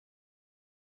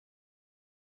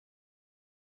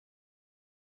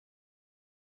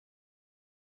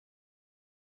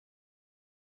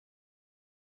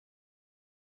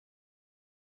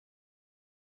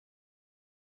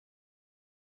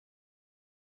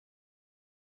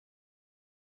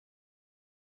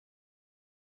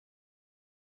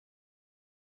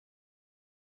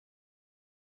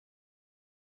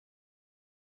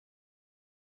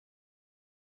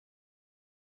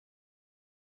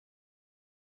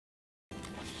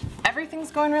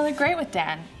everything's going really great with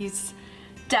Dan. He's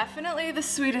definitely the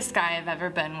sweetest guy I've ever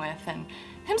been with, and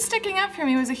him sticking up for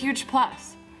me was a huge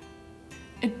plus.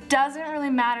 It doesn't really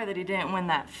matter that he didn't win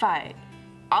that fight.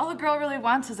 All a girl really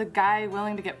wants is a guy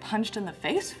willing to get punched in the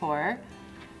face for her.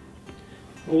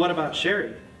 Well, what about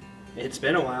Sherry? It's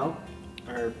been a while.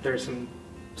 Are there some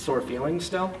sore feelings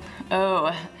still?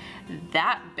 Oh,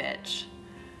 that bitch.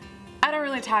 I don't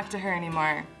really talk to her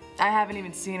anymore. I haven't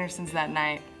even seen her since that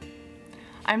night.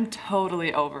 I'm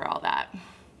totally over all that.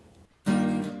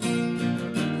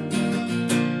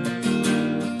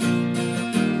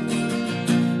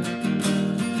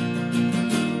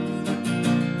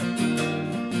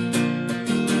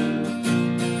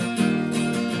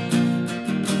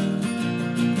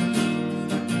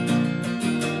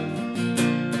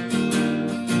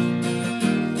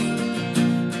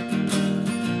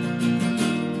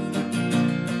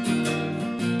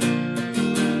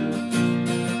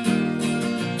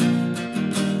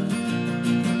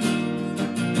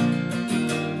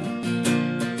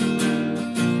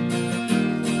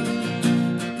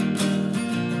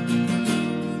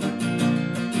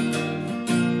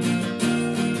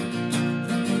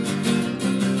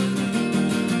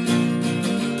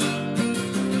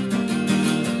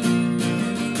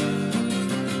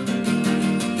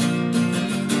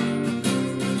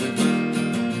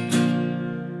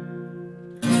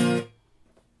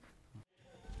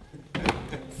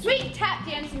 Sweet tap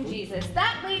dancing Jesus.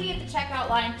 That lady at the checkout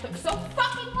line took so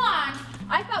fucking long,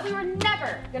 I thought we were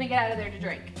never gonna get out of there to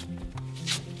drink.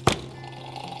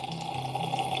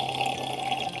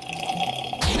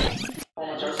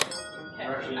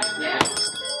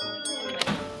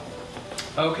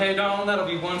 Okay, darling, that'll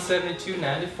be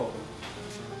 $172.94.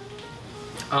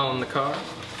 On the card.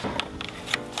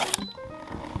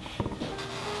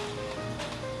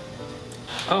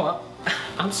 Oh,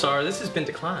 I'm sorry, this has been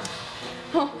declined.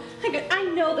 Oh, I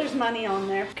know there's money on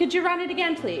there. Could you run it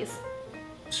again, please?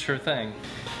 Sure thing.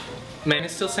 Man,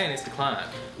 it's still saying it's declined.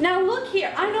 Now look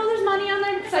here, I know there's money on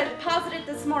there because I deposited it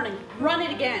this morning. Run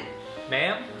it again.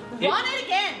 Ma'am? Run it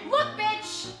again! Look,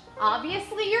 bitch!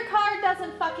 Obviously your card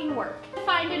doesn't fucking work.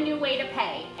 Find a new way to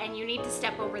pay, and you need to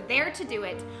step over there to do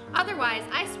it. Otherwise,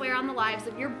 I swear on the lives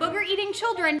of your booger-eating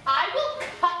children, I will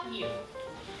cut you.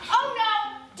 Oh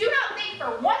no! Do not think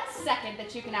for 1 second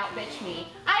that you can out-bitch me.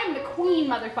 I am the queen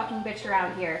motherfucking bitch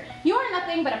around here. You are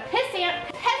nothing but a peasant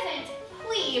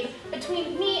plebe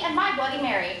between me and my Bloody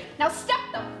Mary. Now step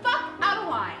the fuck out of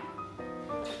line.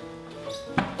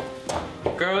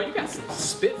 Girl, you got some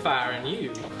spitfire in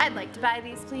you. I'd like to buy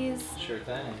these, please. Sure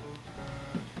thing.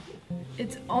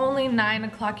 It's only 9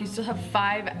 o'clock. You still have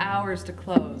 5 hours to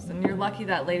close, and you're lucky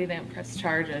that lady didn't press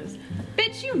charges.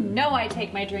 Bitch, you know I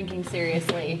take my drinking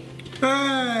seriously.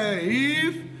 Hey,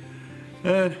 Eve!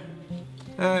 And,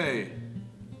 hey,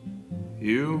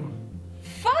 you?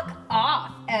 Fuck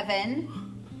off, Evan.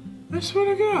 I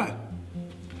swear to God,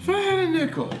 if I had a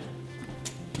nickel.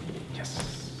 Yes.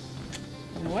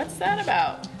 What's that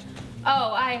about?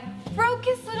 Oh, I broke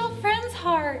his little friend's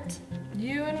heart.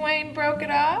 You and Wayne broke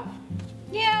it off?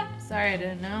 Yeah, Sorry, I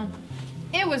didn't know.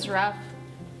 it was rough.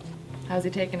 How's he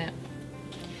taking it?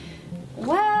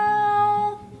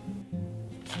 Well...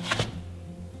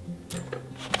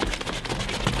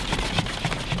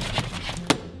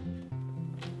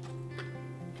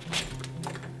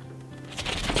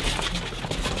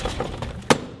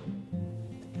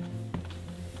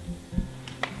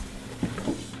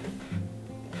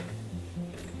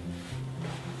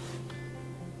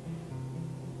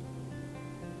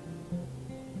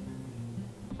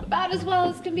 about as well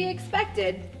as can be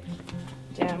expected.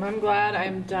 Damn, I'm glad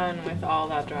I'm done with all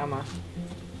that drama.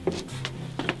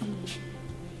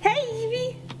 Hey,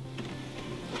 Evie!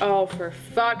 Oh, for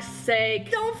fuck's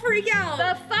sake. Don't freak out!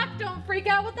 The fuck don't freak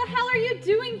out. What the hell are you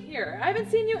doing here? I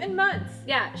haven't seen you in months.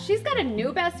 Yeah, she's got a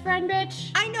new best friend,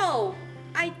 bitch. I know!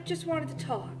 I just wanted to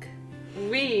talk.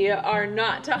 We are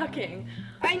not talking.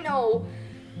 I know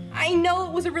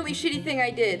it was a really shitty thing I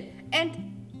did.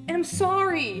 And I'm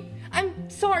sorry. I'm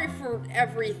sorry for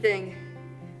everything.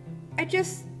 I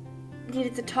just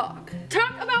needed to talk.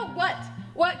 Talk about what?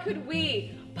 What could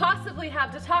we possibly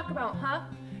have to talk about, huh?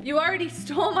 You already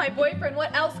stole my boyfriend.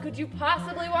 What else could you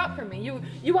possibly want from me?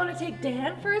 You want to take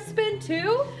Dan for a spin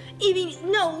too? Evie,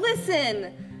 no,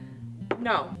 listen!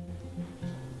 No.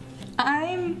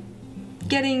 I'm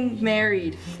getting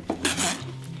married.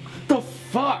 The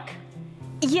fuck?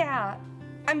 Yeah,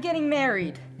 I'm getting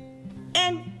married.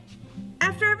 And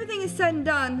after everything is said and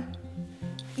done,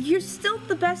 you're still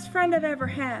the best friend I've ever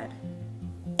had.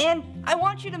 And I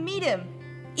want you to meet him.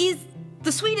 He's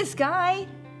the sweetest guy.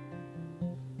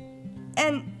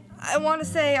 And I want to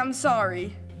say I'm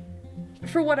sorry.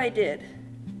 for what I did.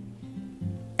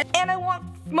 And I want,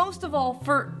 most of all,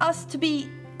 for us to be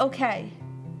okay.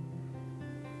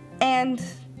 And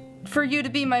for you to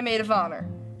be my maid of honor.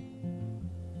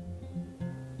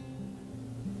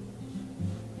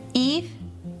 Eve?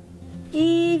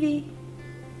 Evie.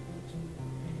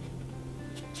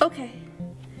 Okay.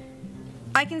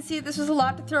 I can see this was a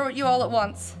lot to throw at you all at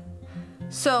once.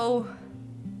 So,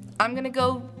 I'm gonna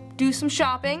go do some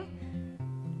shopping.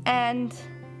 And,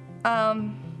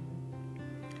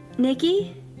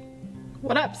 Nykki?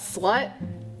 What up, slut?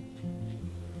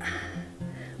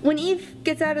 When Eve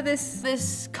gets out of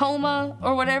this coma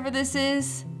or whatever this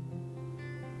is,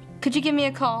 could you give me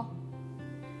a call?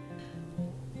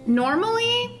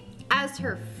 Normally, as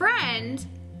her friend,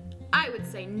 I would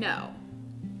say no.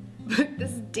 But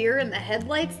this deer in the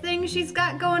headlights thing she's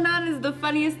got going on is the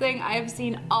funniest thing I've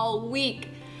seen all week.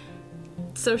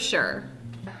 So sure.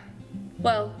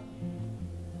 Well,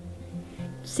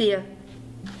 see ya.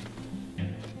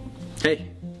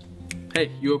 Hey,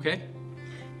 you okay?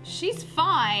 She's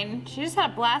fine. She just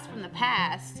had a blast from the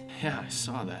past. Yeah, I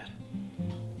saw that.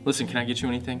 Listen, can I get you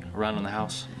anything around in the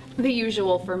house? The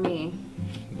usual for me.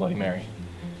 Bloody Mary.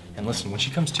 And listen, when she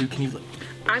comes to, can you...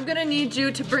 I'm gonna need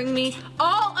you to bring me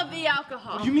all of the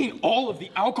alcohol. You mean all of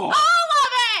the alcohol? All